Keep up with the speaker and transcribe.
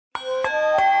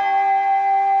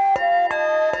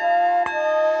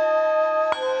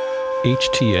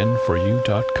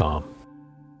HTN4U.com.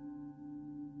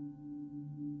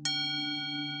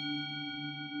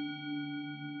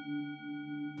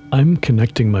 I'm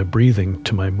connecting my breathing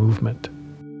to my movement.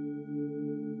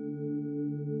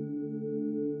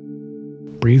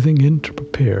 Breathing in to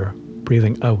prepare,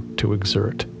 breathing out to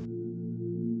exert.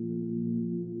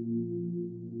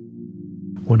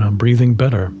 When I'm breathing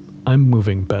better, I'm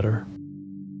moving better.